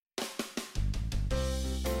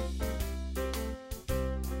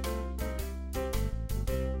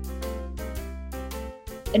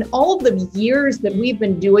And all of the years that we've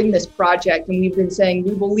been doing this project and we've been saying,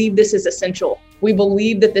 we believe this is essential. We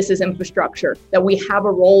believe that this is infrastructure, that we have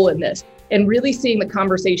a role in this, and really seeing the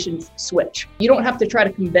conversations switch. You don't have to try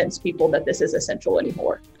to convince people that this is essential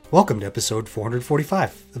anymore. Welcome to episode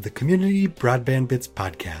 445 of the Community Broadband Bits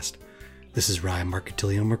podcast. This is Ryan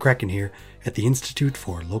Marketillion McCracken here at the Institute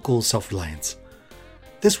for Local Self-Reliance.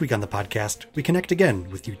 This week on the podcast, we connect again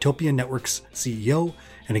with UTOPIA Network's CEO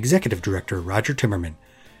and Executive Director Roger Timmerman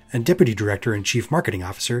and Deputy Director and Chief Marketing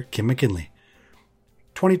Officer Kim McKinley.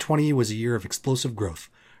 2020 was a year of explosive growth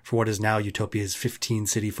for what is now UTOPIA's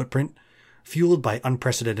 15-city footprint, fueled by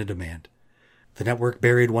unprecedented demand. The network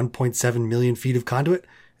buried 1.7 million feet of conduit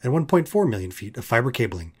and 1.4 million feet of fiber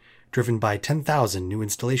cabling, driven by 10,000 new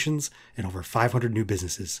installations and over 500 new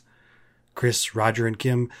businesses. Chris, Roger, and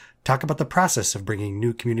Kim talk about the process of bringing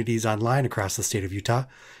new communities online across the state of Utah,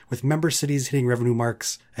 with member cities hitting revenue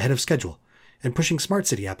marks ahead of schedule and pushing smart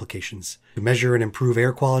city applications to measure and improve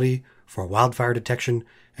air quality, for wildfire detection,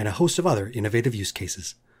 and a host of other innovative use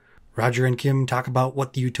cases. Roger and Kim talk about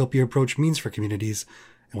what the UTOPIA approach means for communities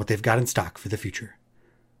and what they've got in stock for the future.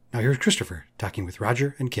 Now here's Christopher talking with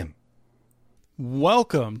Roger and Kim.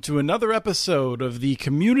 Welcome to another episode of the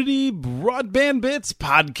Community Broadband Bits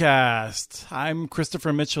podcast. I'm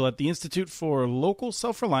Christopher Mitchell at the Institute for Local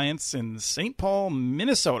Self-Reliance in St. Paul,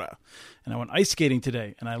 Minnesota. And I went ice skating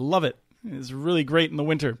today, and I love it. It's really great in the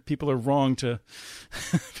winter. People are wrong to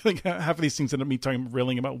I feel like half of these things end up me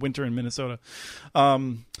railing about winter in Minnesota.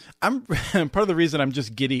 I'm part of the reason I'm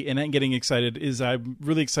just giddy and getting excited is I'm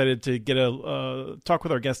really excited to get a talk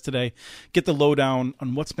with our guest today, get the lowdown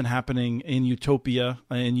on what's been happening in UTOPIA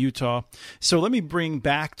in Utah. So let me bring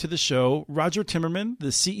back to the show Roger Timmerman, the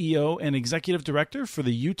CEO and Executive Director for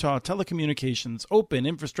the Utah Telecommunications Open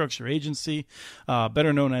Infrastructure Agency,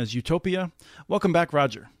 better known as UTOPIA. Welcome back,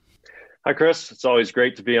 Roger. Hi, Chris. It's always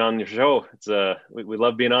great to be on your show. It's we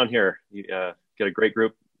love being on here. You get a great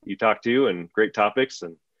group you talk to and great topics,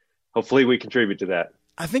 and hopefully we contribute to that.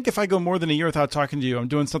 I think if I go more than a year without talking to you, I'm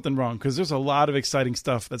doing something wrong because there's a lot of exciting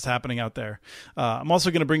stuff that's happening out there. I'm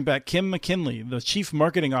also going to bring back Kim McKinley, the Chief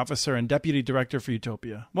Marketing Officer and Deputy Director for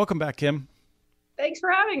UTOPIA. Welcome back, Kim. Thanks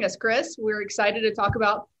for having us, Chris. We're excited to talk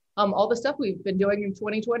about all the stuff we've been doing in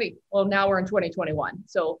 2020. Well, now we're in 2021,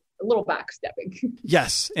 so a little backstepping.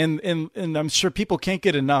 Yes, and I'm sure people can't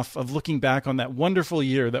get enough of looking back on that wonderful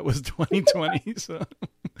year that was 2020. So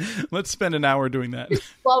let's spend an hour doing that.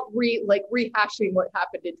 Well, rehashing what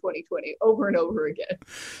happened in 2020 over and over again.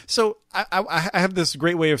 So I have this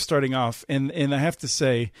great way of starting off, and I have to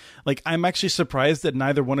say, I'm actually surprised that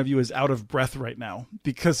neither one of you is out of breath right now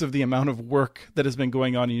because of the amount of work that has been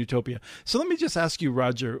going on in UTOPIA. So let me just ask you,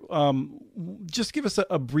 Roger, just give us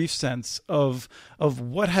a brief sense of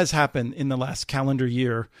what has happened in the last calendar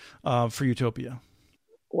year for UTOPIA.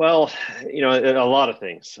 Well, a lot of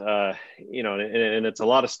things, and it's a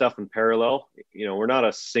lot of stuff in parallel. We're not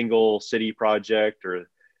a single city project or,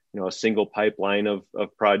 a single pipeline of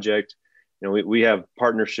project. We have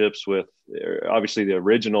partnerships with obviously the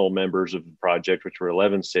original members of the project, which were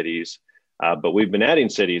 11 cities, but we've been adding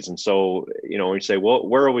cities. And so, when we say, well,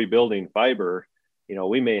 where are we building fiber?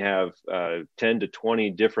 We may have 10 to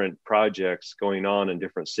 20 different projects going on in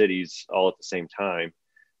different cities all at the same time.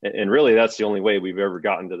 And really, that's the only way we've ever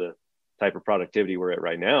gotten to the type of productivity we're at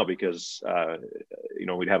right now, because,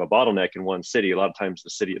 we'd have a bottleneck in one city. A lot of times the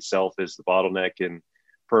city itself is the bottleneck in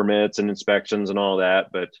permits and inspections and all that.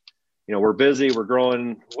 But, we're busy. We're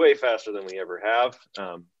growing way faster than we ever have.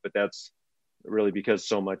 But that's really because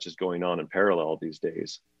so much is going on in parallel these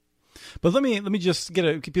days. But let me just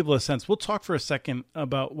give people a sense. We'll talk for a second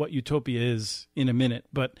about what UTOPIA is in a minute.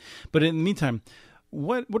 But in the meantime,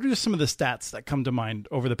 what are just some of the stats that come to mind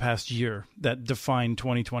over the past year that define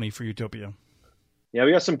 2020 for UTOPIA? Yeah,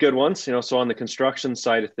 we got some good ones. So on the construction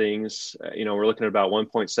side of things, we're looking at about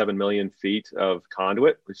 1.7 million feet of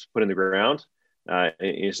conduit we've put in the ground. And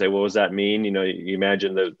you say, what does that mean? You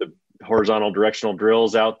imagine the horizontal directional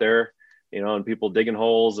drills out there, and people digging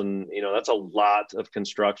holes, and, that's a lot of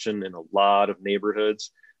construction in a lot of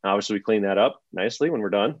neighborhoods. Obviously, we clean that up nicely when we're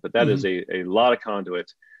done, but that is a lot of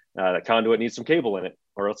conduit. That conduit needs some cable in it,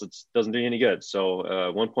 or else it doesn't do you any good. So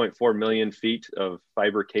 1.4 million feet of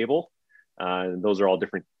fiber cable, and those are all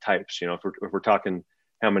different types. If we're talking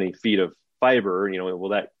how many feet of fiber,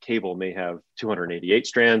 that cable may have 288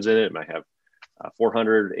 strands in it. It might have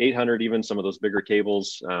 400, 800, even some of those bigger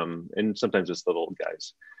cables, and sometimes it's the little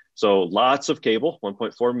guys. So lots of cable,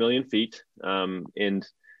 1.4 million feet. And,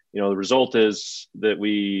 the result is that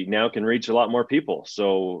we now can reach a lot more people.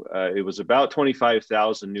 So it was about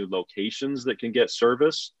 25,000 new locations that can get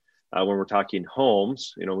service. When we're talking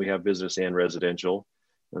homes, we have business and residential.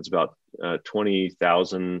 That's about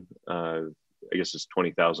 20,000, I guess it's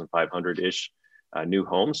 20,500-ish new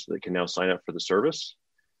homes that can now sign up for the service.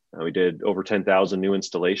 We did over 10,000 new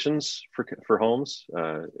installations for homes,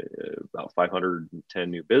 about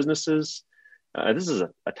 510 new businesses. This is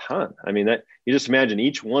a ton. I mean, that you just imagine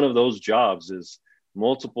each one of those jobs is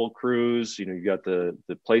multiple crews. You got the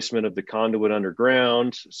placement of the conduit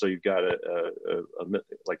underground. So you've got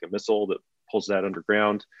like a missile that pulls that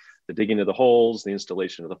underground, the digging of the holes, the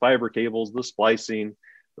installation of the fiber cables, the splicing,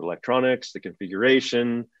 the electronics, the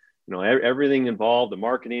configuration, everything involved, the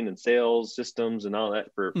marketing and sales systems and all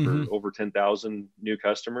that for over 10,000 new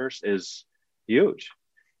customers is huge.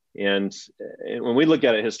 And when we look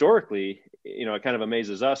at it historically, it kind of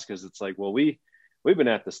amazes us because it's like, well, we've been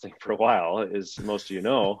at this thing for a while, as most of you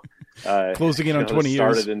know. Closing in on 20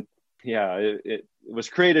 years. It was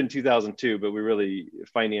created in 2002, but we really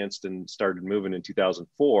financed and started moving in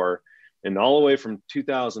 2004. And all the way from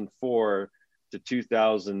 2004 to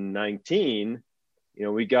 2019,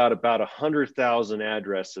 we got about 100,000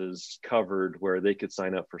 addresses covered where they could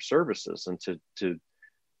sign up for services. And to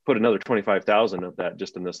put another 25,000 of that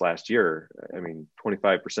just in this last year,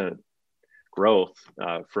 25% growth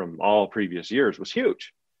from all previous years was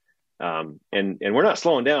huge. And we're not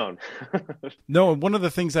slowing down. No, one of the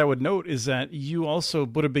things I would note is that you also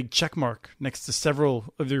put a big check mark next to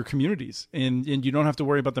several of your communities, and you don't have to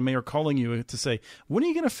worry about the mayor calling you to say, when are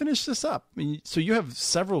you going to finish this up? So you have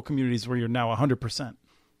several communities where you're now 100%.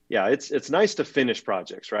 Yeah, it's nice to finish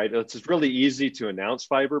projects, right? It's really easy to announce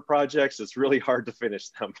fiber projects. It's really hard to finish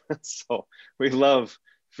them. So we love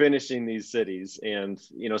finishing these cities, and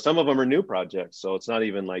some of them are new projects, so it's not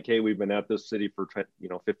even like, hey, we've been at this city for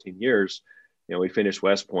 15 years. We finished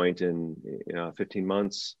West Point in 15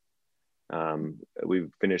 months. We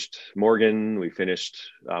finished Morgan, we finished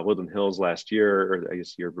Woodland Hills last year, or I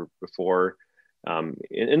guess the year before,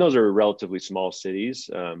 and those are relatively small cities,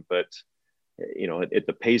 but at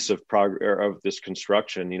the pace of of this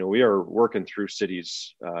construction, we are working through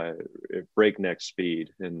cities at breakneck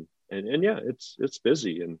speed, and yeah, it's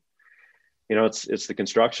busy, and it's the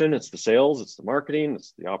construction, it's the sales, it's the marketing,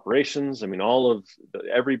 it's the operations.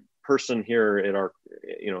 Every person here at our,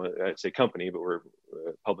 I'd say company, but we're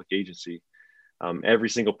a public agency. Every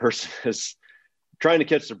single person is trying to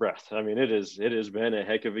catch their breath. It has been a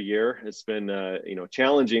heck of a year. It's been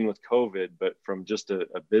challenging with COVID, but from just a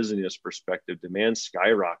business perspective, demand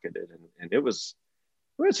skyrocketed, and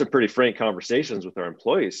we had some pretty frank conversations with our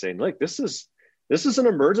employees saying, look, this is an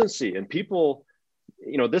emergency, and people,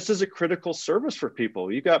 this is a critical service for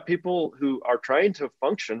people. You got people who are trying to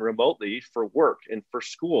function remotely for work and for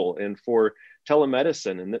school and for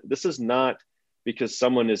telemedicine. And this is not because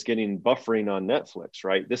someone is getting buffering on Netflix,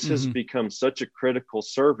 right? This has become such a critical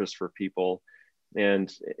service for people.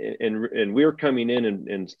 And we're coming in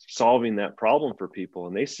and solving that problem for people,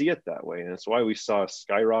 and they see it that way. And that's why we saw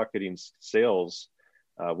skyrocketing sales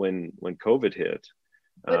when COVID hit.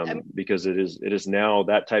 Because it is now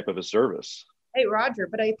that type of a service. Hey, Roger,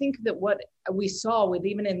 but I think that what we saw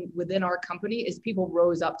within our company is people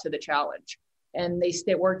rose up to the challenge, and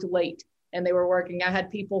they worked late, and they were working. I had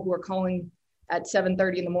people who were calling at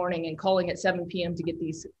 7:30 in the morning and calling at 7 p.m. to get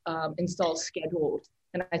these installs scheduled.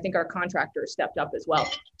 And I think our contractors stepped up as well.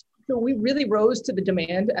 So we really rose to the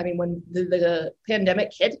demand. When the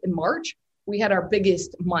pandemic hit in March, we had our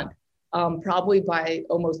biggest month. Probably by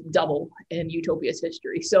almost double in Utopia's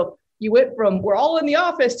history. So you went from we're all in the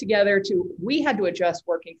office together to we had to adjust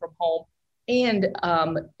working from home and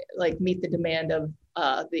meet the demand of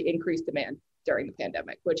the increased demand during the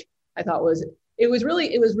pandemic, which I thought was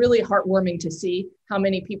really heartwarming to see how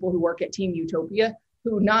many people who work at Team Utopia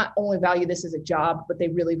who not only value this as a job, but they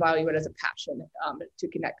really value it as a passion to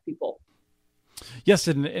connect people. Yes,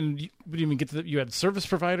 and we didn't even get to you had service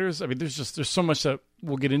providers. There's so much that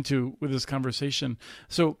we'll get into with this conversation.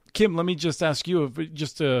 So, Kim, let me just ask you,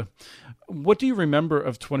 what do you remember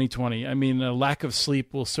of 2020? A lack of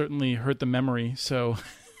sleep will certainly hurt the memory. So,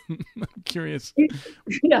 I'm curious.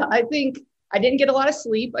 Yeah, I think I didn't get a lot of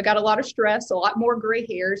sleep. I got a lot of stress, a lot more gray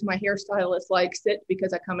hairs. My hairstylist likes it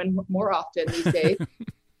because I come in more often these days.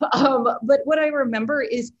 But what I remember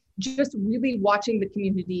is just really watching the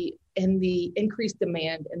community and the increased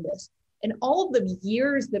demand in this. And all of the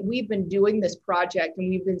years that we've been doing this project, and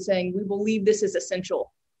we've been saying, we believe this is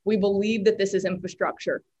essential. We believe that this is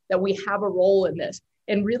infrastructure, that we have a role in this,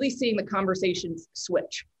 and really seeing the conversations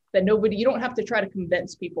switch, that you don't have to try to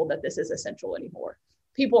convince people that this is essential anymore.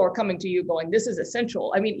 People are coming to you going, this is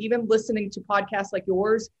essential. Even listening to podcasts like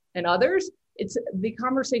yours and others, the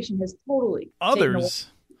conversation has totally others.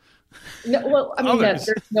 No, well, there's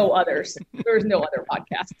no others. There's no other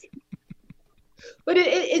podcast. But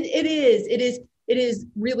it is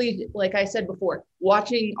really, like I said before,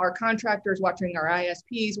 watching our contractors, watching our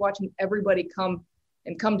ISPs, watching everybody come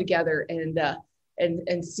together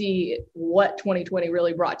and see what 2020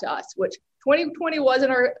 really brought to us, which 2020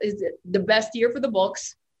 is the best year for the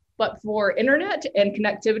books, but for internet and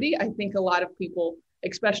connectivity, I think a lot of people,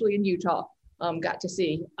 especially in Utah, got to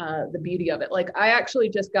see the beauty of it. Like, I actually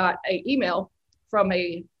just got an email from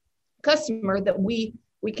a customer that we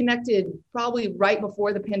connected probably right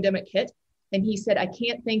before the pandemic hit. And he said, I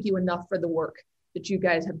can't thank you enough for the work that you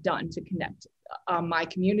guys have done to connect my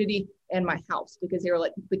community and my house, because they were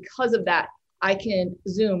like, because of that, I can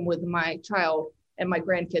Zoom with my child and my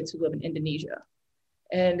grandkids who live in Indonesia.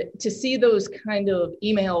 And to see those kind of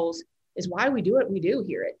emails is why we do what we do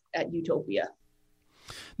here at Utopia.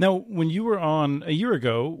 Now, when you were on a year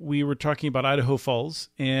ago, we were talking about Idaho Falls,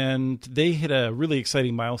 and they hit a really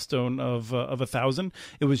exciting milestone of 1,000.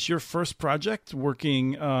 It was your first project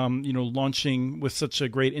working, launching with such a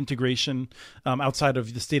great integration outside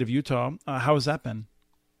of the state of Utah. How has that been?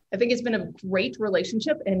 I think it's been a great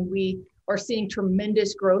relationship, and we are seeing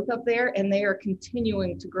tremendous growth up there, and they are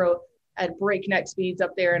continuing to grow at breakneck speeds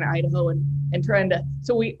up there in Idaho and trying to,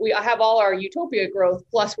 so we have all our Utopia growth,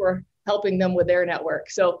 plus we're helping them with their network.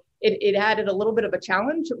 So it added a little bit of a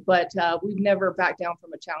challenge, but we've never backed down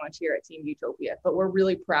from a challenge here at Team Utopia, but we're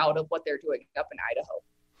really proud of what they're doing up in Idaho.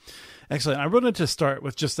 Excellent. I wanted to start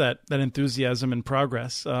with just that enthusiasm and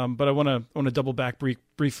progress, but I want to double back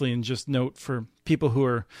briefly and just note for people who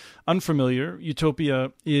are unfamiliar,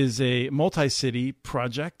 Utopia is a multi-city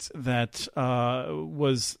project that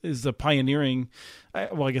is a pioneering.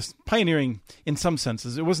 I guess pioneering in some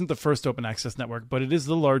senses. It wasn't the first open access network, but it is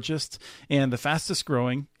the largest and the fastest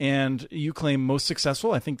growing, and you claim most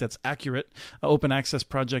successful. I think that's accurate. Open access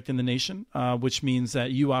project in the nation, which means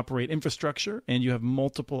that you operate infrastructure and you have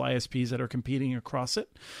multiple ISPs that are competing across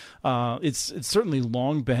it. It's certainly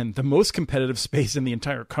long been the most competitive space in the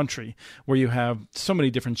entire country, where you have so many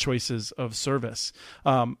different choices of service.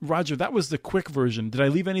 Roger, that was the quick version. Did I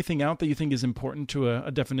leave anything out that you think is important to a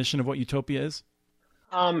definition of what Utopia is?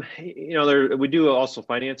 We do also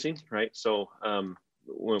financing, right? So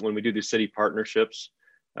when we do these city partnerships,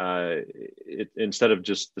 instead of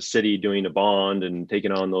just the city doing a bond and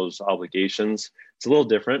taking on those obligations, it's a little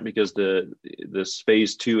different because this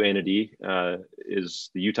phase 2 entity is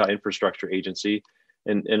the Utah Infrastructure Agency,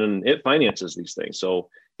 and it finances these things. So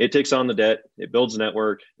it takes on the debt, it builds a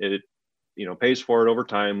network, it pays for it over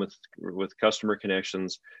time with customer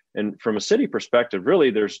connections. And from a city perspective,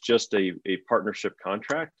 really, there's just a partnership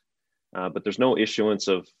contract, but there's no issuance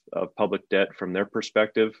of public debt from their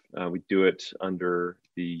perspective. We do it under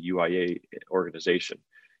the UIA organization.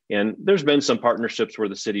 And there's been some partnerships where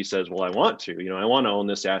the city says, well, I want to own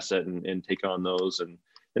this asset and take on those. And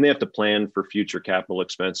they have to plan for future capital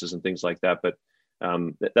expenses and things like that. But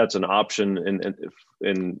that's an option.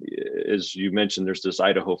 And as you mentioned, there's this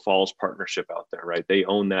Idaho Falls partnership out there, right? They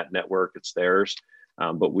own that network, it's theirs,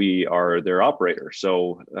 but we are their operator.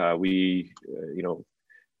 So we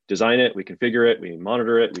design it, we configure it, we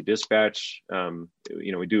monitor it, we dispatch,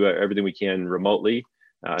 we do everything we can remotely,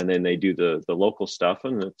 and then they do the local stuff,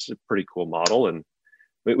 and it's a pretty cool model. And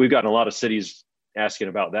we've gotten a lot of cities asking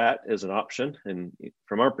about that as an option. And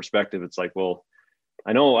from our perspective, it's like, well,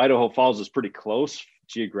 I know Idaho Falls is pretty close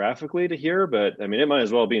geographically to here, but I mean, it might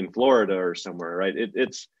as well be in Florida or somewhere, right?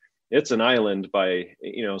 It's an island by,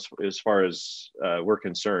 as far as we're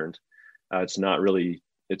concerned. It's not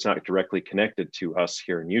directly connected to us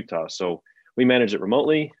here in Utah. So we manage it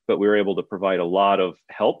remotely, but we were able to provide a lot of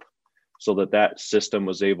help so that system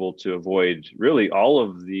was able to avoid really all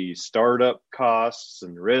of the startup costs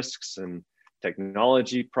and risks and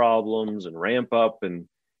technology problems and ramp up. And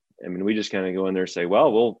I mean, we just kind of go in there and say,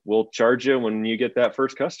 well, we'll charge you when you get that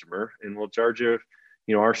first customer, and we'll charge you,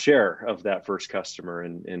 our share of that first customer.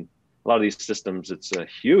 And a lot of these systems, it's a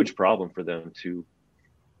huge problem for them to,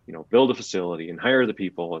 build a facility and hire the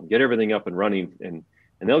people and get everything up and running. And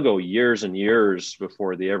they'll go years and years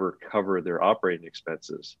before they ever cover their operating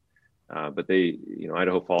expenses. But they,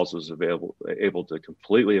 Idaho Falls was able to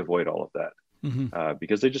completely avoid all of that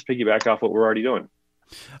because they just piggyback off what we're already doing.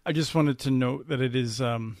 I just wanted to note that it is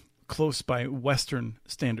close by Western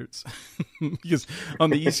standards, because on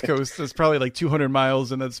the East Coast, it's probably like 200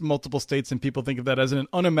 miles, and that's multiple states, and people think of that as an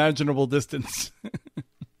unimaginable distance.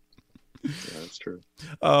 Yeah, that's true.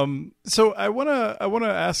 So I wanna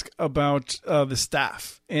ask about the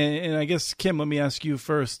staff, and I guess Kim, let me ask you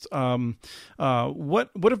first. What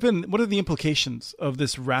are the implications of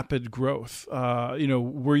this rapid growth?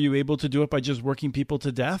 Were you able to do it by just working people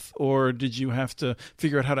to death, or did you have to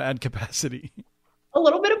figure out how to add capacity? A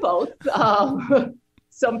little bit of both.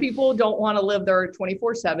 Some people don't want to live their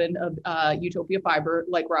 24/7 of Utopia fiber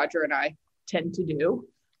like Roger and I tend to do.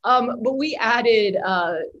 But we added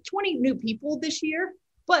 20 new people this year,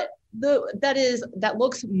 but that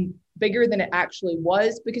looks bigger than it actually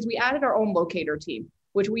was because we added our own locator team,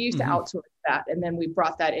 which we used to outsource that. And then we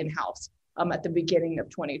brought that in-house at the beginning of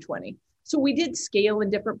 2020. So we did scale in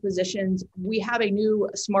different positions. We have a new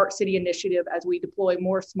smart city initiative as we deploy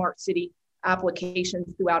more smart city applications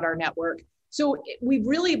throughout our network. So we've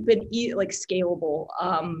really been scalable.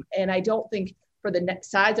 And I don't think for the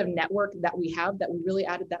size of network that we have that we really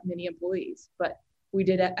added that many employees, but we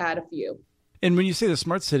did add a few. And when you say the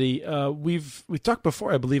smart city, we've talked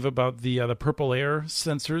before, I believe, about the purple air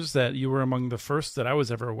sensors that you were among the first that I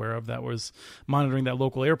was ever aware of that was monitoring that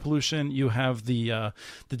local air pollution. You have the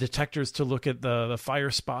detectors to look at the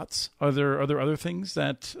fire spots. Are there other things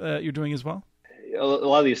that you're doing as well? A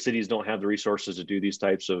lot of these cities don't have the resources to do these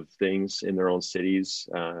types of things in their own cities,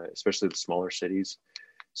 especially the smaller cities.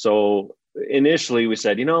 So initially we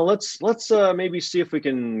said, let's maybe see if we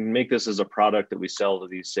can make this as a product that we sell to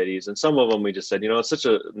these cities. And some of them we just said, it's such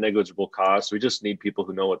a negligible cost. We just need people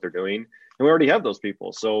who know what they're doing. And we already have those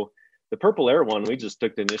people. So the purple air one, we just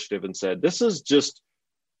took the initiative and said, this is just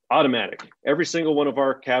automatic. Every single one of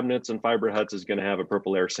our cabinets and fiber huts is going to have a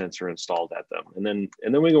purple air sensor installed at them. And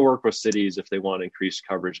then we can work with cities if they want to increase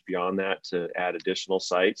coverage beyond that to add additional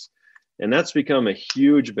sites. And that's become a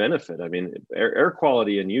huge benefit. I mean, air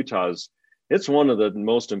quality in Utah it's one of the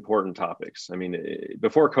most important topics. I mean,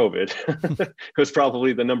 before COVID, it was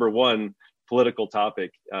probably the number one political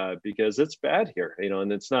topic because it's bad here,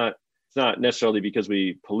 and it's not necessarily because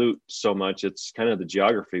we pollute so much. It's kind of the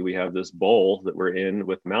geography. We have this bowl that we're in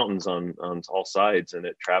with mountains on all sides, and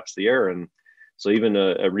it traps the air. And so even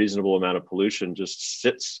a reasonable amount of pollution just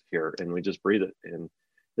sits here and we just breathe it. And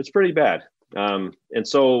it's pretty bad. And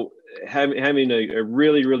so having a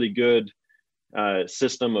really, really good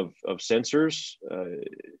system of sensors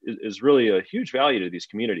is really a huge value to these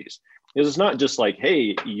communities. Because it's not just like,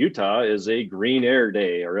 hey, Utah is a green air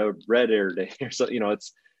day or a red air day or so,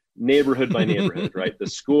 it's neighborhood by neighborhood, right? The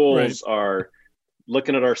schools are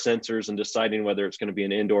looking at our sensors and deciding whether it's going to be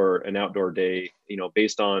an indoor or an outdoor day,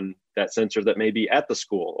 based on that sensor that may be at the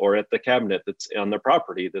school or at the cabinet that's on their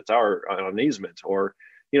property that's on an easement, or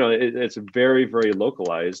it's very, very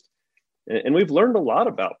localized. And we've learned a lot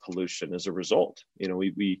about pollution as a result.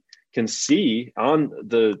 We can see on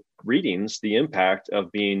the readings the impact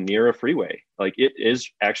of being near a freeway. Like, it is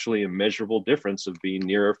actually a measurable difference of being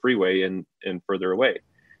near a freeway and further away.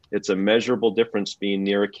 It's a measurable difference being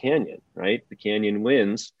near a canyon, right? The canyon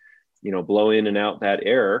winds, blow in and out that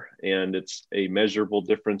air, and it's a measurable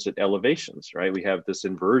difference at elevations, right? We have this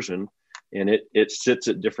inversion, and it sits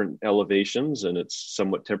at different elevations, and it's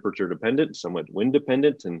somewhat temperature dependent, somewhat wind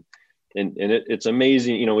dependent, and it's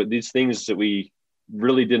amazing. These things that we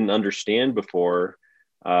really didn't understand before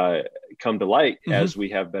come to light as we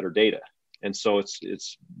have better data. And so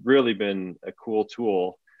it's really been a cool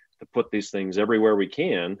tool to put these things everywhere we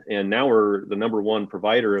can. And now we're the number one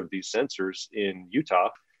provider of these sensors in Utah,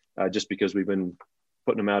 just because we've been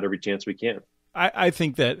putting them out every chance we can. I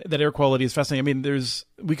think that air quality is fascinating. I mean,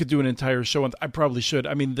 we could do an entire show on. I probably should.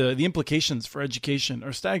 I mean, the implications for education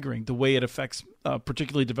are staggering. The way it affects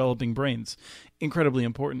particularly developing brains, incredibly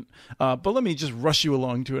important. But let me just rush you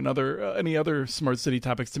along to any other smart city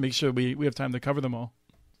topics to make sure we have time to cover them all.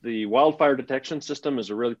 The wildfire detection system is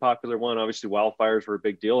a really popular one. Obviously, wildfires were a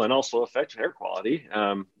big deal and also affect air quality.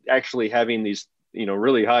 Actually having these,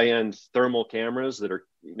 really high-end thermal cameras that are,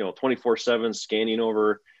 24/7 scanning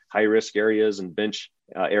over high-risk areas and bench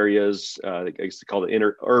areas, I used to call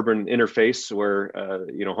the urban interface where,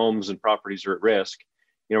 homes and properties are at risk.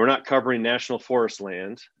 We're not covering national forest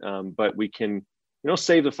land, but we can,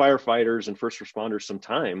 save the firefighters and first responders some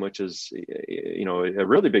time, which is, a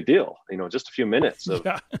really big deal. Just a few minutes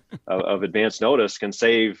of advance notice can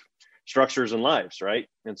save structures and lives, right?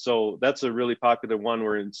 And so that's a really popular one.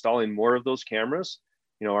 We're installing more of those cameras.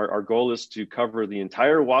 Our goal is to cover the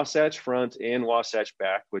entire Wasatch Front and Wasatch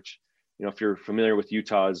Back, which, if you're familiar with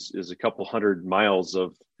Utah, is a couple hundred miles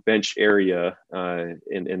of bench area.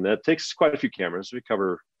 And that takes quite a few cameras. We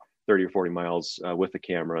cover 30 or 40 miles with a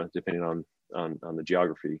camera, depending on the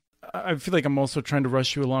geography. I feel like I'm also trying to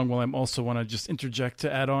rush you along while I'm also want to just interject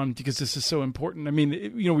to add on, because this is so important. I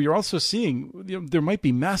mean, we're also seeing, there might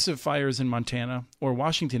be massive fires in Montana or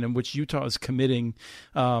Washington in which Utah is committing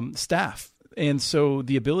staff And so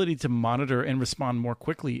the ability to monitor and respond more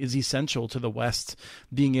quickly is essential to the West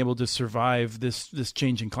being able to survive this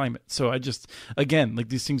changing climate. So again, like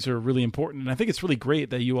these things are really important. And I think it's really great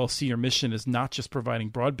that you all see your mission as not just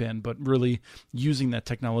providing broadband, but really using that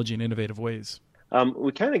technology in innovative ways.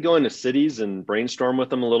 We kind of go into cities and brainstorm with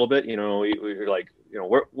them a little bit. We're like,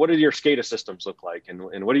 what do your SCADA systems look like?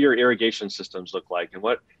 And what do your irrigation systems look like? And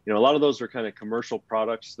a lot of those are kind of commercial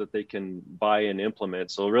products that they can buy and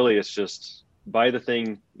implement. So really it's just buy the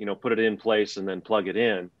thing, put it in place and then plug it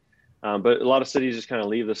in. But a lot of cities just kind of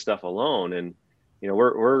leave this stuff alone. And,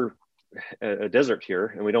 we're a desert here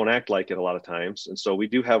and we don't act like it a lot of times. And so we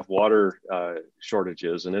do have water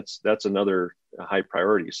shortages, and that's another high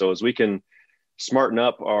priority. So as we can smarten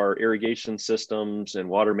up our irrigation systems and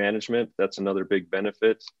water management, that's another big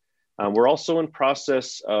benefit. We're also in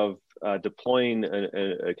process of deploying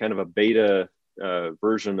a kind of a beta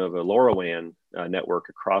version of a LoRaWAN network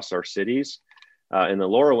across our cities. And the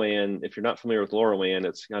LoRaWAN, if you're not familiar with LoRaWAN,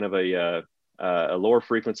 it's kind of a lower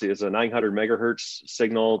frequency. It's a 900 megahertz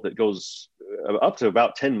signal that goes up to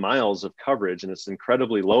about 10 miles of coverage, and it's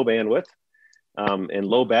incredibly low bandwidth and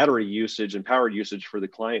low battery usage and power usage for the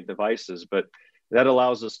client devices. But that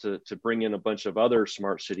allows us to bring in a bunch of other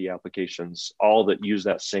smart city applications, all that use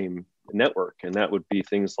that same network. And that would be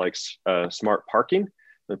things like smart parking.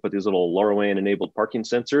 We put these little LoRaWAN enabled parking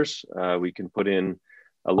sensors. We can put in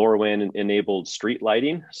a LoRaWAN enabled street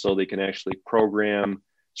lighting, so they can actually program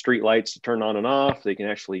street lights to turn on and off. They can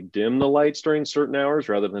actually dim the lights during certain hours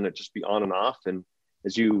rather than it just be on and off. And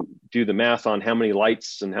as you do the math on how many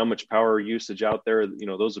lights and how much power usage out there,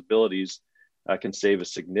 those abilities can save a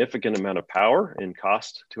significant amount of power and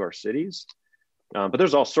cost to our cities. But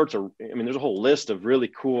there's all sorts of, there's a whole list of really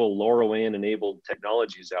cool LoRaWAN enabled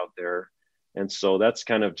technologies out there. And so that's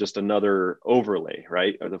kind of just another overlay,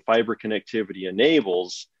 right? Or the fiber connectivity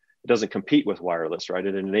enables, it doesn't compete with wireless, right?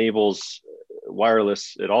 It enables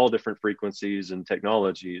wireless at all different frequencies and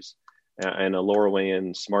technologies. And a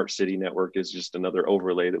LoRaWAN smart city network is just another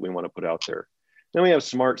overlay that we want to put out there. Then we have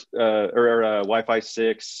smart Wi-Fi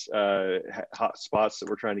 6 hotspots that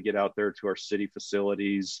we're trying to get out there to our city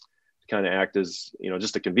facilities to kind of act as,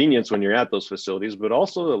 just a convenience when you're at those facilities, but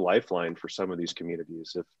also a lifeline for some of these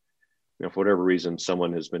communities. If, for whatever reason,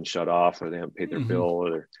 someone has been shut off or they haven't paid their bill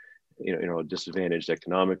or they're, disadvantaged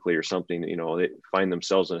economically or something, they find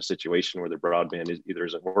themselves in a situation where their broadband either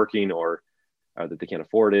isn't working or that they can't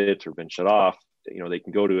afford it or been shut off, they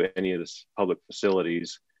can go to any of these public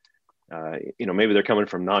facilities. Maybe they're coming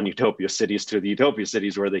from non-UTOPIA cities to the UTOPIA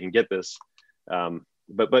cities where they can get this.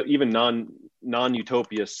 But even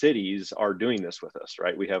non-UTOPIA cities are doing this with us,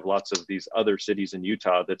 right? We have lots of these other cities in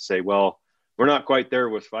Utah that say, well, we're not quite there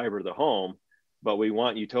with fiber to the home, but we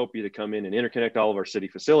want UTOPIA to come in and interconnect all of our city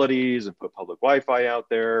facilities and put public Wi-Fi out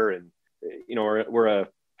there. And, we're a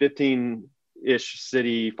 15-ish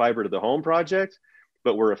city fiber to the home project,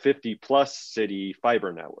 but we're a 50-plus city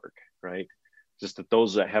fiber network, right? Just that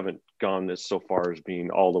those that haven't gone as so far as being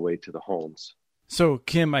all the way to the homes. So,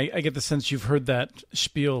 Kim, I get the sense you've heard that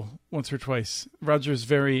spiel once or twice. Roger is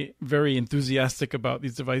very, very enthusiastic about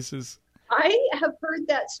these devices. I have heard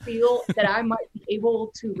that spiel that I might be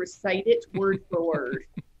able to recite it word for word.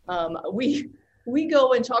 We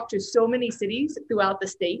go and talk to so many cities throughout the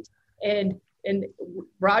state, and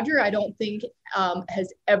Roger, I don't think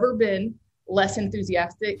has ever been less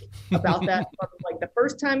enthusiastic about that from like the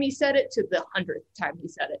first time he said it to the 100th time he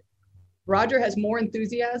said it. Roger has more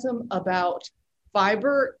enthusiasm about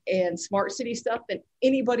fiber and smart city stuff than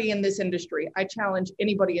anybody in this industry. I challenge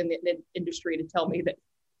anybody in the industry to tell me that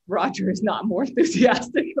Roger is not more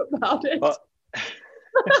enthusiastic about it.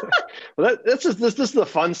 Well, this is the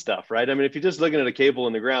fun stuff, right? If you're just looking at a cable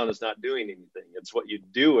in the ground, it's not doing anything. It's what you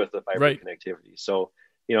do with the fiber connectivity. So,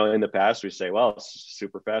 in the past we say, well, it's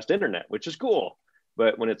super fast internet, which is cool.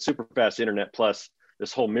 But when it's super fast internet plus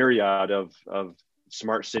this whole myriad of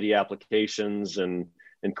smart city applications and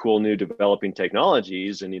cool new developing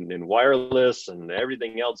technologies and wireless and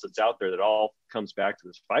everything else that's out there that all comes back to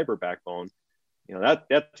this fiber backbone, that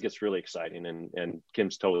gets really exciting. And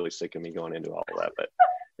Kim's totally sick of me going into all of that, but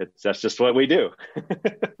that's just what we do.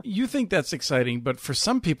 You think that's exciting, but for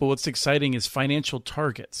some people, what's exciting is financial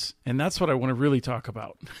targets. And that's what I want to really talk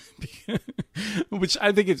about, which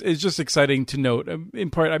I think is just exciting to note. In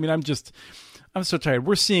part, I'm so tired.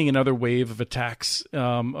 We're seeing another wave of attacks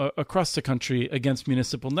across the country against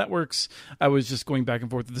municipal networks. I was just going back and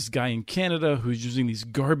forth with this guy in Canada who's using these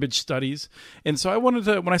garbage studies. And so I wanted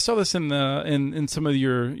to, when I saw this in some of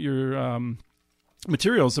your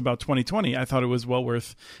materials about 2020, I thought it was well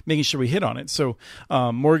worth making sure we hit on it. So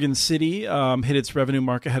Morgan City hit its revenue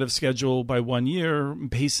mark ahead of schedule by 1 year.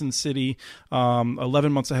 Payson City,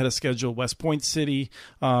 11 months ahead of schedule. West Point City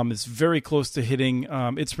is very close to hitting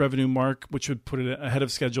its revenue mark, which would put it ahead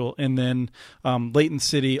of schedule. And then Layton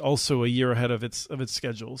City also a year ahead of its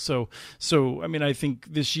schedule. So I mean, I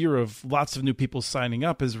think this year of lots of new people signing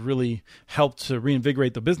up has really helped to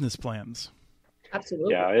reinvigorate the business plans.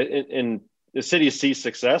 Absolutely. Yeah, and the cities see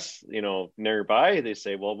success, nearby, they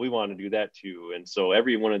say, well, we want to do that too. And so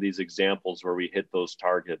every one of these examples where we hit those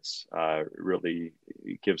targets really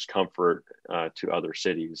gives comfort to other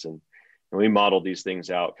cities. And we model these things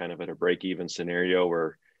out kind of at a break-even scenario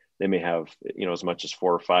where they may have, as much as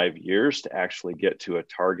 4 or 5 years to actually get to a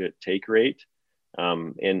target take rate.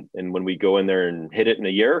 And when we go in there and hit it in a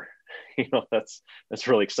year, that's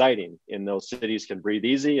really exciting. And those cities can breathe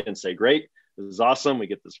easy and say, great, this is awesome. We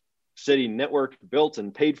get this city network built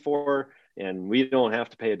and paid for, and we don't have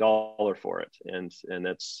to pay $1 for it. And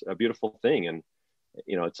that's a beautiful thing. And,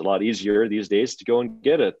 it's a lot easier these days to go and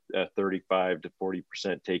get a 35 to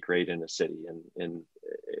 40% take rate in a city. And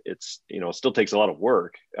it's, it still takes a lot of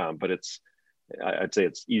work, but I'd say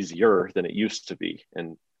it's easier than it used to be.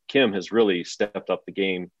 And Kim has really stepped up the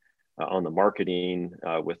game on the marketing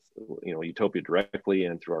with, UTOPIA directly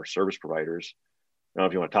and through our service providers. I don't know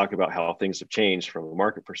if you want to talk about how things have changed from a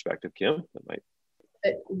market perspective, Kim.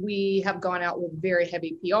 We have gone out with very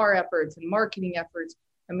heavy PR efforts and marketing efforts.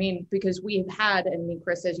 I mean, because we have had,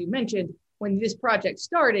 Chris, as you mentioned, when this project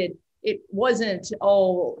started, it wasn't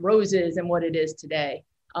all roses and what it is today.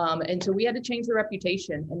 And so we had to change the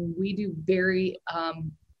reputation, and we do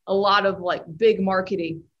a lot of big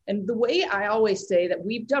marketing. And the way I always say that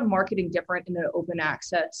we've done marketing different in an open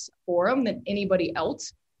access forum than anybody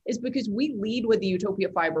else is because we lead with the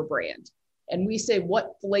UTOPIA Fiber brand. And we say,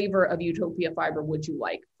 what flavor of UTOPIA Fiber would you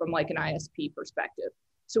like from an ISP perspective?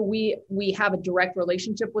 So we have a direct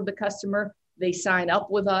relationship with the customer. They sign up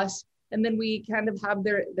with us, and then we kind of have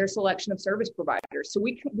their selection of service providers. So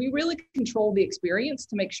we really control the experience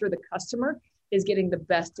to make sure the customer is getting the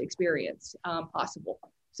best experience possible.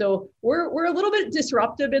 So we're a little bit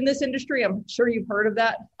disruptive in this industry. I'm sure you've heard of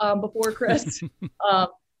that before, Chris.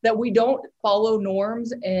 That we don't follow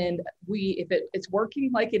norms, and if it's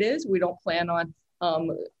working like it is, we don't plan on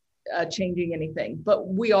changing anything. But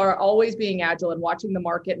we are always being agile and watching the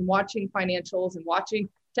market and watching financials and watching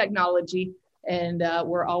technology. And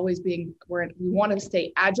we're always we want to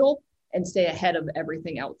stay agile and stay ahead of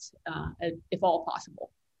everything else, if all possible.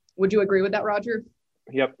 Would you agree with that, Roger?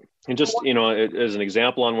 Yep. And just, as an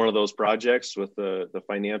example on one of those projects with the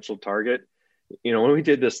financial target, when we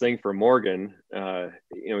did this thing for Morgan,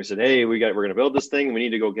 we said, hey, we're going to build this thing, and we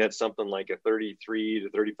need to go get something like a 33 to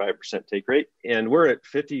 35% take rate. And we're at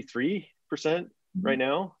 53% right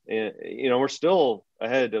now. And, we're still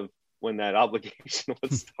ahead of when that obligation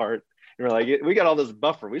would start. And we're like, we got all this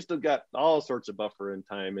buffer. We still got all sorts of buffer in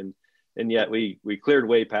time. And yet we cleared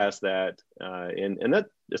way past that. And that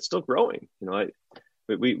it's still growing.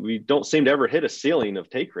 We don't seem to ever hit a ceiling of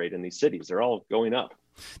take rate in these cities. They're all going up.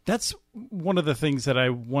 That's one of the things that I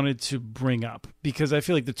wanted to bring up, because I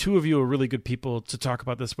feel like the two of you are really good people to talk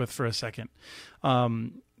about this with for a second. I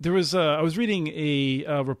was reading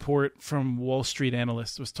a report from Wall Street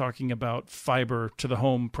Analyst was talking about fiber to the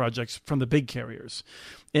home projects from the big carriers.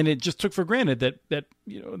 And it just took for granted that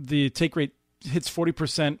the take rate hits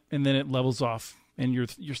 40% and then it levels off and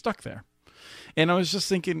you're stuck there. And I was just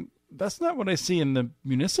thinking, that's not what I see in the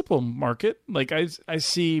municipal market. I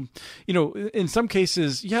see, in some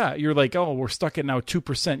cases, yeah, you're like, oh, we're stuck at now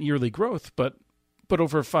 2% yearly growth, but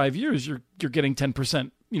over 5 years, you're getting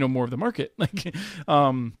 10%, more of the market.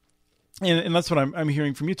 And that's what I'm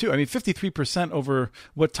hearing from you too. I mean, 53% over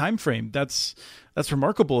what time frame? That's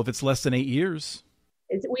remarkable if it's less than 8 years.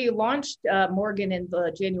 We launched Morgan in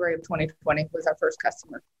the January of 2020 was our first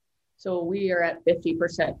customer. So we are at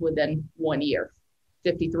 50% within 1 year.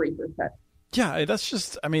 53%. Yeah, that's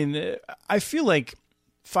just, I feel like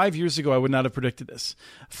 5 years ago, I would not have predicted this.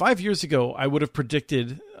 5 years ago, I would have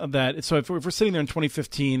predicted that. So if we're sitting there in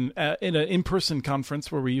 2015 in an in-person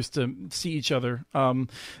conference where we used to see each other,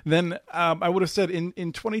 then I would have said in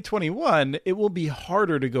 2021, it will be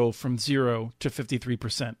harder to go from 0 to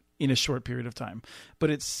 53% in a short period of time. But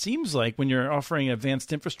it seems like when you're offering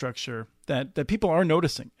advanced infrastructure that people are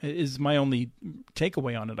noticing is my only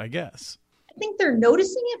takeaway on it, I guess. I think they're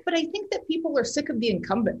noticing it, but I think that people are sick of the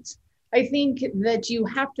incumbents. I think that you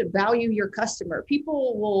have to value your customer.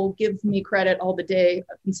 People will give me credit all the day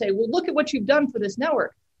and say, well, look at what you've done for this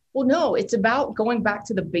network. Well, no, it's about going back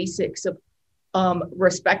to the basics of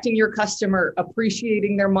respecting your customer,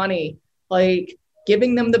 appreciating their money,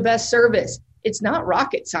 giving them the best service. It's not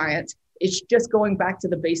rocket science. It's just going back to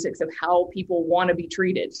the basics of how people want to be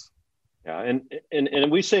treated. Yeah,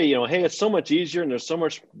 and we say, hey, it's so much easier and there's so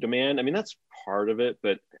much demand. I mean, that's part of it,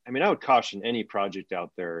 but I mean, I would caution any project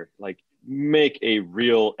out there, like, make a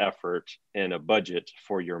real effort and a budget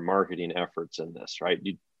for your marketing efforts in this, right?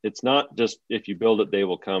 It's not just if you build it, they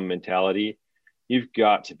will come mentality. You've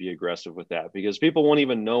got to be aggressive with that because people won't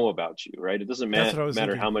even know about you, right? It doesn't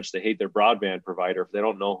matter how much they hate their broadband provider if they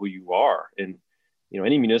don't know who you are. And,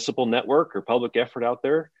 any municipal network or public effort out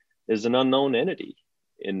there is an unknown entity.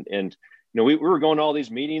 And we were going to all these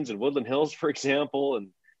meetings in Woodland Hills, for example,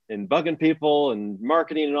 and bugging people and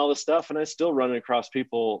marketing and all this stuff. And I still run across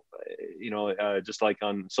people, just like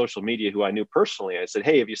on social media who I knew personally. I said,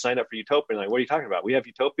 hey, have you signed up for UTOPIA? And like, what are you talking about? We have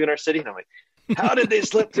UTOPIA in our city. And I'm like, how did they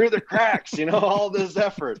slip through the cracks? All this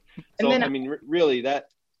effort. So, really that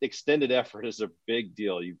extended effort is a big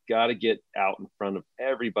deal. You've got to get out in front of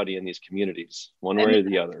everybody in these communities, one way or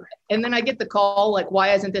the other. And then I get the call, like, why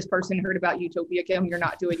hasn't this person heard about UTOPIA, Kim? You're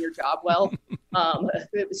not doing your job well.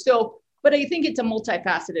 But I think it's a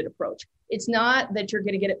multifaceted approach. It's not that you're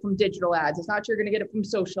going to get it from digital ads. It's not you're going to get it from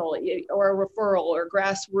social or a referral or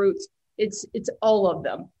grassroots. It's all of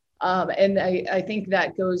them. And I think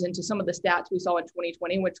that goes into some of the stats we saw in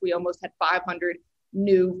 2020, which we almost had 500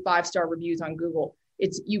 new 5-star reviews on Google.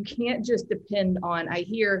 You can't just depend on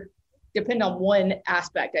one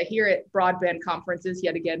aspect. I hear at broadband conferences,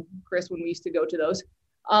 yet again, Chris, when we used to go to those,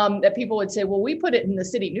 that people would say, well, we put it in the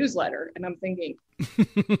city newsletter. And I'm thinking,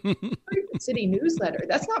 city newsletter,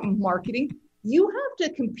 that's not marketing. You have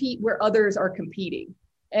to compete where others are competing.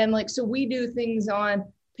 And so we do things on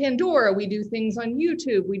Pandora, we do things on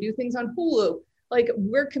YouTube, we do things on Hulu.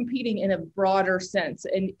 We're competing in a broader sense,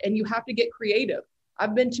 and you have to get creative.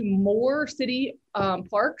 I've been to more city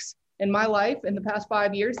parks in my life in the past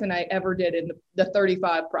 5 years than I ever did in the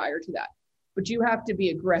 35 prior to that. But you have to be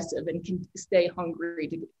aggressive and stay hungry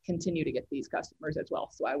to continue to get these customers as well.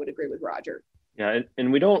 So I would agree with Roger. Yeah,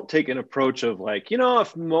 and we don't take an approach of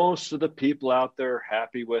if most of the people out there are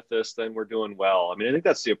happy with this, then we're doing well. I mean, I think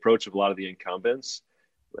that's the approach of a lot of the incumbents.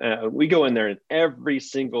 We go in there and every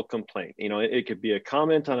single complaint, it could be a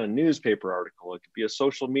comment on a newspaper article. It could be a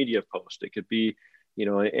social media post. It could be,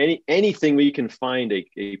 anything we can find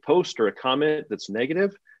a post or a comment that's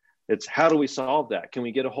negative. It's how do we solve that? Can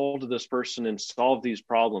we get a hold of this person and solve these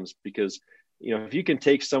problems? Because, if you can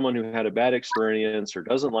take someone who had a bad experience or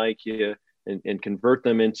doesn't like you and convert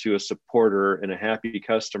them into a supporter and a happy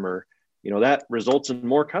customer, that results in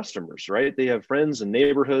more customers, right? They have friends and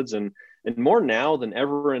neighborhoods and more now than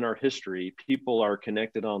ever in our history, people are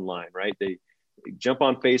connected online, right? They jump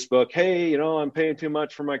on Facebook. Hey, I'm paying too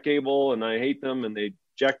much for my cable and I hate them and they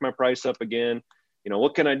jack my price up again.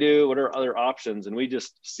 What can I do? What are other options? And we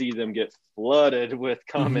just see them get flooded with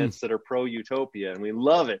comments that are pro UTOPIA, and we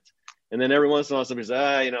love it. And then every once in a while, somebody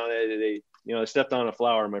says, they stepped on a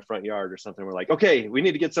flower in my front yard or something. We're like, okay, we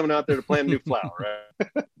need to get someone out there to plant a new flower.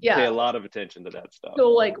 Right? Yeah. Pay a lot of attention to that stuff.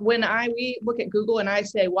 So when we look at Google and I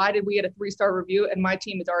say, why did we get a 3-star review? And my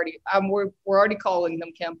team is already, we're already calling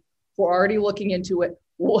them, Kim. We're already looking into it.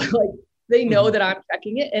 They know that I'm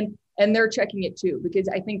checking it and they're checking it too, because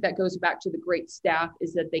I think that goes back to the great staff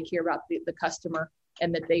is that they care about the customer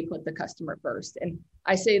and that they put the customer first. And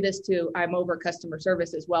I say this I'm over customer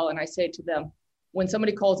service as well. And I say to them, when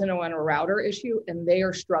somebody calls in on a router issue and they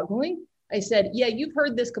are struggling, I said, yeah, you've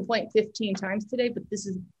heard this complaint 15 times today, but this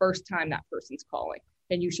is the first time that person's calling.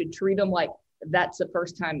 And you should treat them like that's the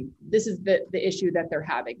first time. This is the issue that they're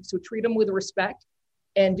having. So treat them with respect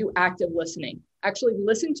and do active listening. Actually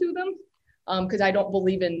listen to them. Because I don't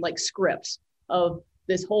believe in scripts of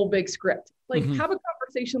this whole big script. Have a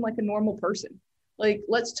conversation like a normal person.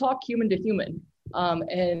 Let's talk human to human.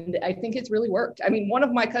 And I think it's really worked. I mean, one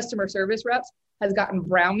of my customer service reps has gotten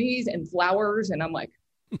brownies and flowers. And I'm like,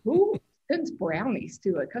 who sends brownies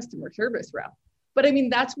to a customer service rep? But I mean,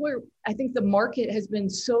 that's where I think the market has been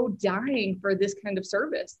so dying for this kind of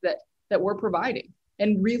service that we're providing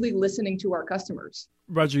and really listening to our customers.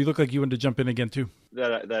 Roger, you look like you wanted to jump in again too.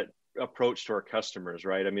 That approach to our customers,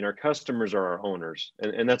 right? I mean, our customers are our owners,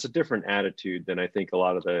 and that's a different attitude than I think a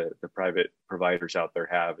lot of the private providers out there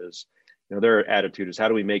have. Is their attitude is how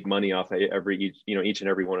do we make money off each and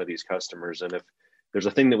every one of these customers, and if there's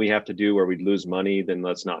a thing that we have to do where we'd lose money, then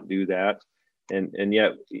let's not do that. And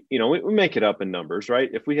yet we make it up in numbers, right?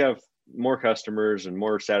 If we have more customers and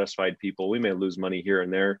more satisfied people, we may lose money here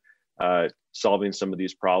and there solving some of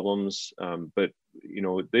these problems, but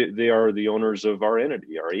they are the owners of our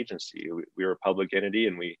entity, our agency. We are a public entity,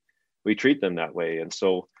 and we treat them that way. And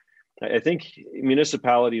so, I think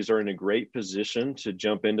municipalities are in a great position to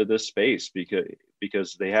jump into this space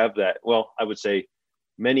because they have that. Well, I would say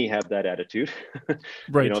many have that attitude.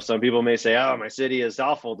 Right. Some people may say, "Oh, my city is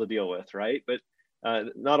awful to deal with," right? But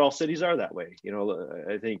not all cities are that way.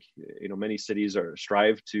 I think many cities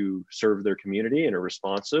strive to serve their community and are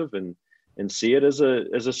responsive and see it as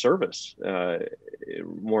a service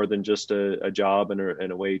more than just a job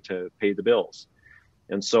and a way to pay the bills.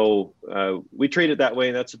 And so we treat it that way,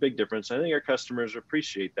 and that's a big difference. I think our customers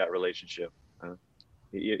appreciate that relationship,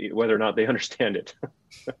 whether or not they understand it.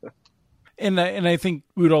 And I think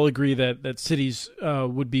we would all agree that cities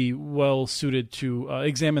would be well suited to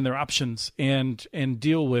examine their options and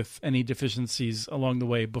deal with any deficiencies along the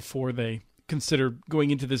way before they consider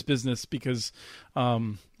going into this business, because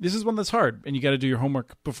this is one that's hard, and you got to do your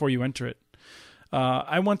homework before you enter it.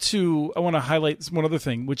 I want to highlight one other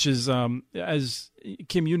thing, which is, as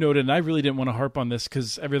Kim, you noted, and I really didn't want to harp on this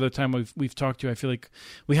because every other time we've talked to you, I feel like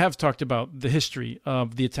we have talked about the history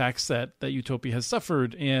of the attacks that Utopia has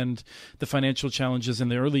suffered and the financial challenges in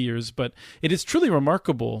the early years. But it is truly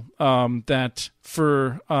remarkable that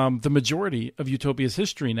for the majority of Utopia's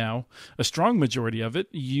history now, a strong majority of it,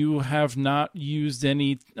 you have not used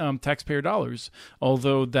any taxpayer dollars,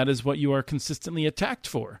 although that is what you are consistently attacked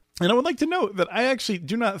for. And I would like to note that I actually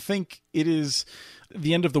do not think it is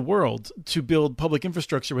the end of the world to build public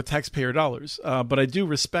infrastructure with taxpayer dollars. But I do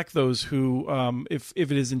respect those who, if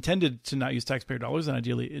it is intended to not use taxpayer dollars, and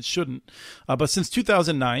ideally it shouldn't. But since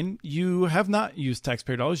 2009, you have not used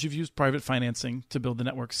taxpayer dollars. You've used private financing to build the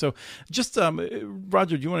network. So just,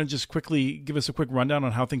 Roger, do you want to just quickly give us a quick rundown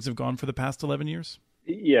on how things have gone for the past 11 years?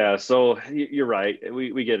 Yeah, so you're right.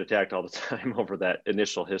 We get attacked all the time over that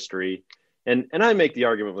initial history. And I make the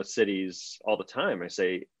argument with cities all the time. I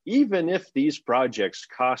say, even if these projects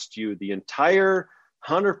cost you the entire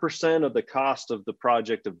 100% of the cost of the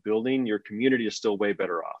project of building, your community is still way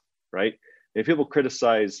better off, right? And people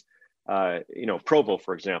criticize, Provo,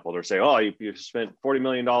 for example. They're saying, oh, you spent $40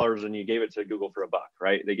 million and you gave it to Google for $1,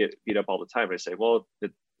 right? They get beat up all the time. I say, well, at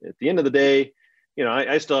the end of the day,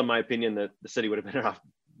 I still have my opinion that the city would have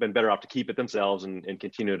been better off to keep it themselves and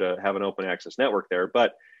continue to have an open access network there.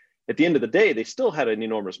 But at the end of the day, they still had an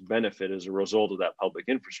enormous benefit as a result of that public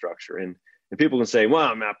infrastructure. And people can say,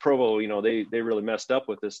 well, Matt, Provo, they really messed up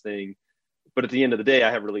with this thing. But at the end of the day,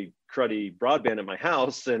 I have really cruddy broadband at my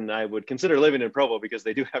house, and I would consider living in Provo because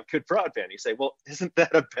they do have good broadband. You say, well, isn't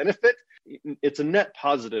that a benefit? It's a net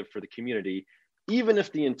positive for the community, even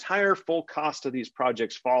if the entire full cost of these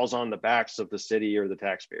projects falls on the backs of the city or the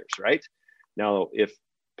taxpayers, right? Now, if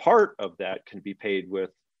part of that can be paid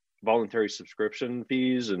with voluntary subscription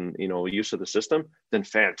fees and use of the system, then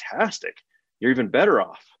fantastic. You're even better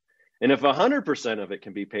off. And if 100% of it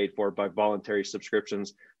can be paid for by voluntary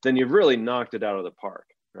subscriptions, then you've really knocked it out of the park,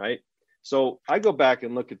 right? So I go back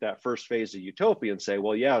and look at that first phase of Utopia and say,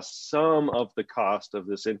 well, yes, some of the cost of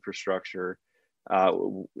this infrastructure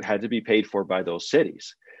had to be paid for by those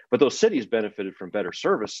cities. But those cities benefited from better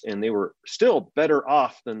service, and they were still better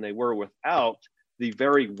off than they were without the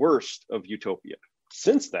very worst of Utopia.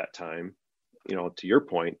 Since that time, to your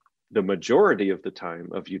point, the majority of the time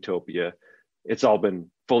of Utopia, it's all been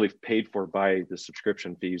fully paid for by the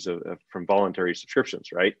subscription fees from voluntary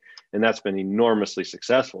subscriptions, right? And that's been enormously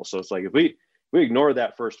successful. So it's like, if we ignore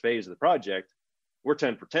that first phase of the project, we're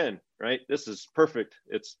 10 for 10, right? This is perfect.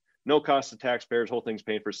 It's no cost to taxpayers, whole thing's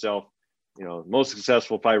paying for itself. Most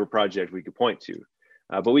successful fiber project we could point to.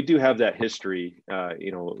 But we do have that history,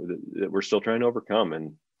 that we're still trying to overcome.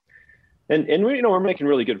 And we're making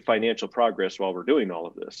really good financial progress while we're doing all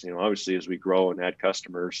of this. Obviously, as we grow and add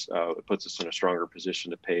customers, it puts us in a stronger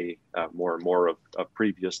position to pay more and more of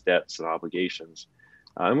previous debts and obligations.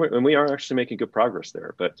 And we are actually making good progress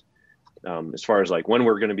there. But as far as like when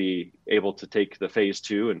we're going to be able to take the phase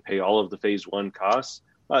 2 and pay all of the phase 1 costs,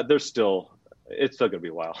 it's still going to be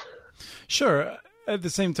a while. Sure. At the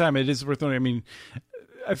same time, it is worth noting. I mean,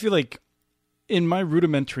 I feel like in my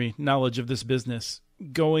rudimentary knowledge of this business,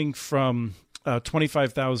 going from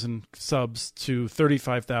 25,000 subs to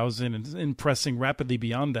 35,000 and pressing rapidly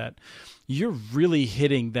beyond that, you're really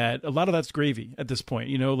hitting that. A lot of that's gravy at this point.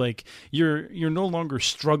 Like you're no longer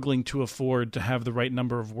struggling to afford to have the right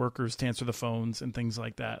number of workers to answer the phones and things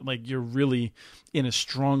like that. Like you're really in a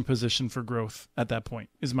strong position for growth at that point,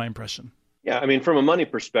 is my impression. Yeah, I mean, from a money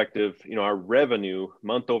perspective, our revenue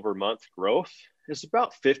month over month growth is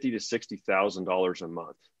about $50,000 to $60,000 a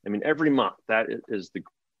month. I mean, every month that is the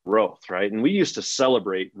growth, right? And we used to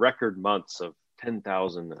celebrate record months of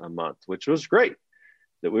 10,000 a month, which was great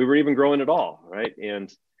that we were even growing at all, right?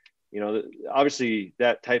 And Obviously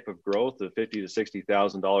that type of growth of $50,000 to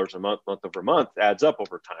 $60,000 a month over month adds up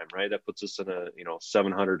over time, right? That puts us in a,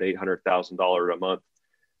 $700,000 to $800,000 a month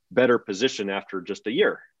better position after just a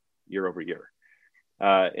year over year.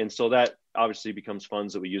 And so that obviously becomes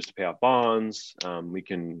funds that we use to pay off bonds. We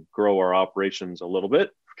can grow our operations a little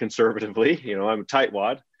bit conservatively. I'm a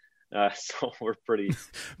tightwad. So we're pretty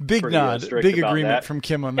big pretty, nod, big agreement that. from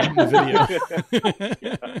Kim on that in the video.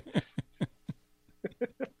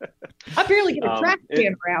 I barely get a track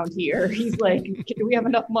can around here. He's like, do we have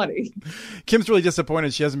enough money? Kim's really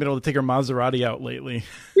disappointed she hasn't been able to take her Maserati out lately.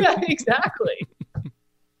 Yeah, exactly.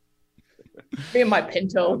 Me and my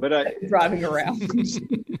Pinto driving around.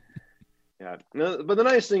 Yeah. But the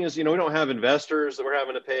nice thing is, we don't have investors that we're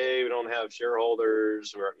having to pay. We don't have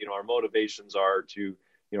shareholders. Our motivations are to,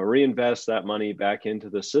 reinvest that money back into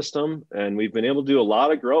the system. And we've been able to do a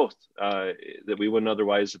lot of growth that we wouldn't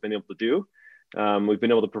otherwise have been able to do. We've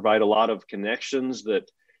been able to provide a lot of connections that,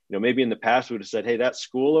 maybe in the past we would have said, hey, that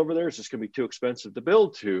school over there is just going to be too expensive to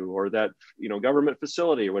build to, or that, government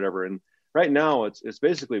facility or whatever. And right now it's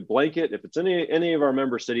basically a blanket. If it's any of our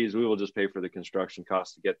member cities, we will just pay for the construction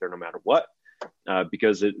costs to get there no matter what,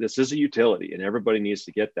 because this is a utility and everybody needs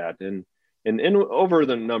to get that. And over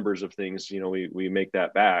the numbers of things, we make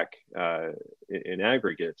that back in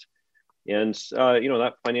aggregate. And,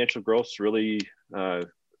 that financial growth's really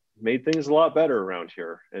made things a lot better around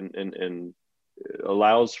here and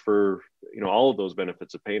allows for, all of those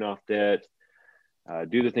benefits of paying off debt,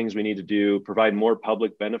 do the things we need to do, provide more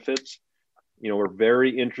public benefits. We're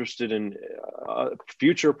very interested in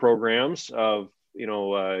future programs of,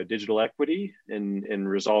 digital equity and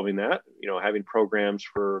resolving that, having programs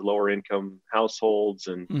for lower income households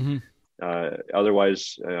and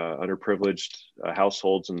otherwise underprivileged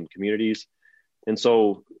households and communities. And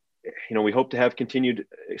so, we hope to have continued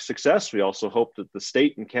success. We also hope that the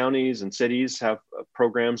state and counties and cities have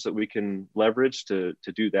programs that we can leverage to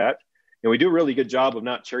do that. And we do a really good job of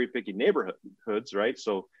not cherry picking neighborhoods, right?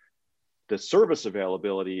 So the service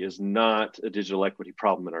availability is not a digital equity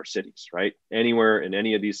problem in our cities, right? Anywhere in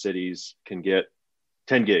any of these cities can get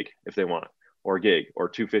 10 gig if they want, or a gig or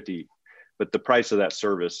 250. But the price of that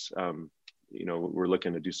service, we're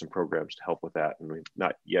looking to do some programs to help with that. And we've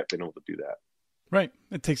not yet been able to do that. Right.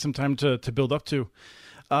 It takes some time to build up to.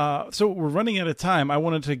 So we're running out of time. I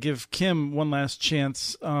wanted to give Kim one last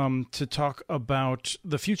chance to talk about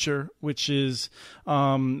the future, which is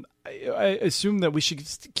I assume that we should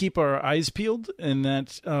keep our eyes peeled and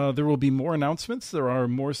that there will be more announcements. There are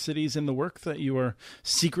more cities in the work that you are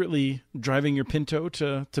secretly driving your Pinto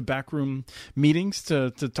to backroom meetings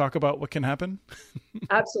to talk about what can happen.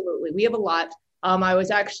 Absolutely. We have a lot. I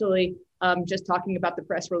was actually just talking about the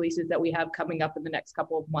press releases that we have coming up in the next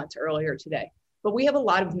couple of months earlier today. But we have a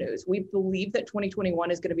lot of news. We believe that 2021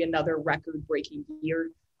 is going to be another record-breaking year.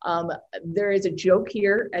 There is a joke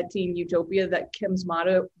here at Team Utopia that Kim's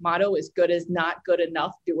motto is good as not good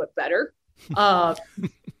enough, do it better.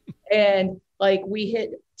 And like we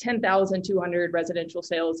hit 10,200 residential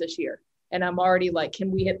sales this year. And I'm already like, can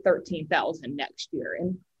we hit 13,000 next year?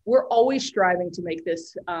 And we're always striving to make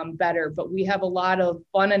this better, but we have a lot of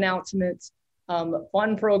fun announcements,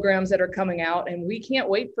 fun programs that are coming out, and we can't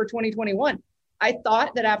wait for 2021. I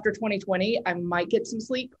thought that after 2020, I might get some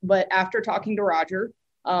sleep, but after talking to Roger,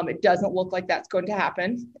 it doesn't look like that's going to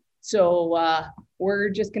happen. So we're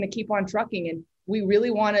just going to keep on trucking. And we really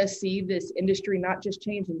want to see this industry not just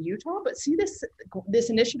change in Utah, but see this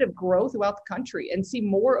initiative grow throughout the country and see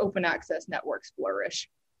more open access networks flourish.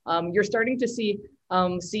 You're starting to see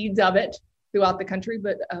seeds of it throughout the country,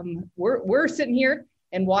 but we're sitting here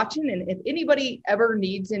and watching. And if anybody ever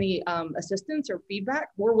needs any assistance or feedback,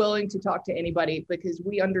 we're willing to talk to anybody because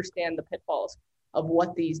we understand the pitfalls of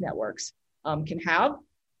what these networks can have.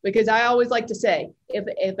 Because I always like to say,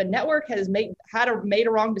 if a network has made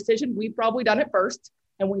a wrong decision, we've probably done it first,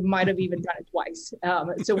 and we might have even done it twice.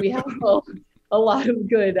 So we have a lot of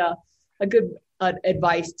good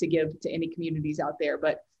advice to give to any communities out there.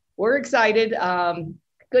 But we're excited.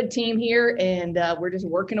 Good team here, and we're just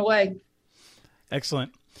working away.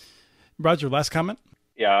 Excellent. Roger, last comment?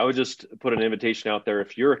 Yeah, I would just put an invitation out there.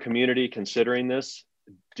 If you're a community considering this,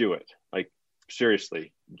 do it. Like,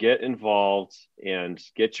 seriously, get involved and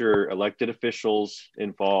get your elected officials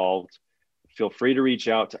involved. Feel free to reach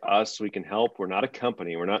out to us. We can help. We're not a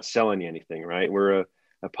company. We're not selling you anything, right? We're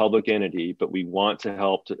a public entity, but we want to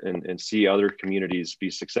help and see other communities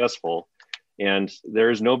be successful. And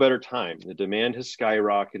there is no better time. The demand has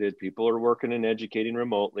skyrocketed. People are working and educating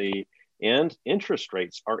remotely, and interest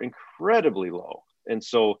rates are incredibly low. And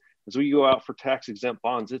so as we go out for tax exempt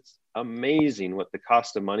bonds, it's amazing what the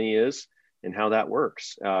cost of money is and how that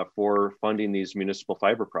works for funding these municipal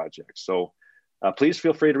fiber projects. So please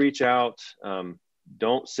feel free to reach out.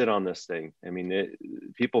 Don't sit on this thing. I mean,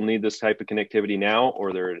 people need this type of connectivity now,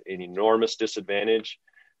 or they're at an enormous disadvantage.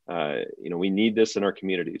 We need this in our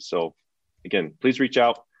communities. So again, please reach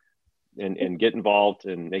out and get involved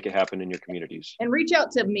and make it happen in your communities. And reach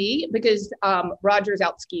out to me because Roger's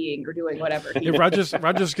out skiing or doing whatever. Yeah,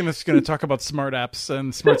 Roger's going to talk about smart apps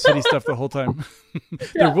and smart city stuff the whole time.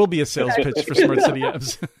 There will be a sales pitch for smart city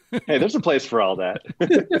apps. Hey, there's a place for all that.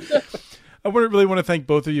 I really want to thank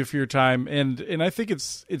both of you for your time, and I think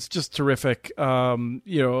it's just terrific.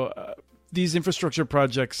 These infrastructure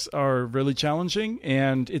projects are really challenging,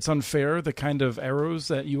 and it's unfair, the kind of arrows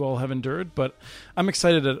that you all have endured. But I'm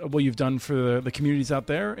excited at what you've done for the communities out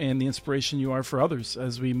there and the inspiration you are for others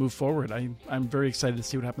as we move forward. I'm very excited to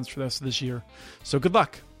see what happens for the rest of this year. So good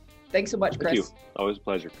luck. Thanks so much, Chris. Thank you. Always a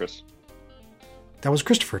pleasure, Chris. That was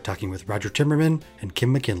Christopher talking with Roger Timmerman and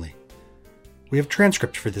Kim McKinley. We have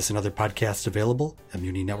transcripts for this and other podcasts available at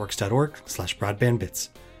muninetworks.org/broadbandbits.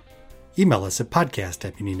 Email us at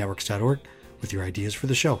podcast@muninetworks.org with your ideas for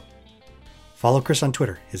the show. Follow Chris on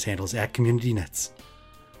Twitter. His handle is @CommunityNets.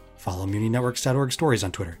 Follow muninetworks.org stories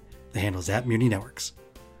on Twitter. The handle is @muninetworks.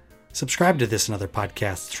 Subscribe to this and other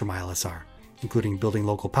podcasts from ILSR, including Building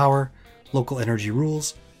Local Power, Local Energy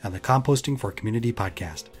Rules, and the Composting for Community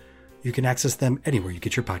podcast. You can access them anywhere you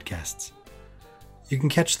get your podcasts. You can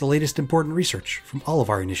catch the latest important research from all of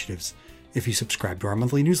our initiatives if you subscribe to our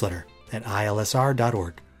monthly newsletter at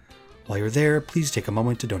ilsr.org. While you're there, please take a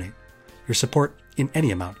moment to donate. Your support in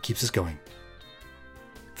any amount keeps us going.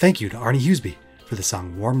 Thank you to Arnie Huseby for the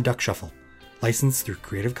song Warm Duck Shuffle, licensed through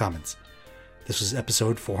Creative Commons. This was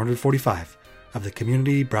episode 445 of the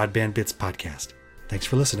Community Broadband Bits podcast. Thanks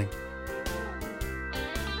for listening.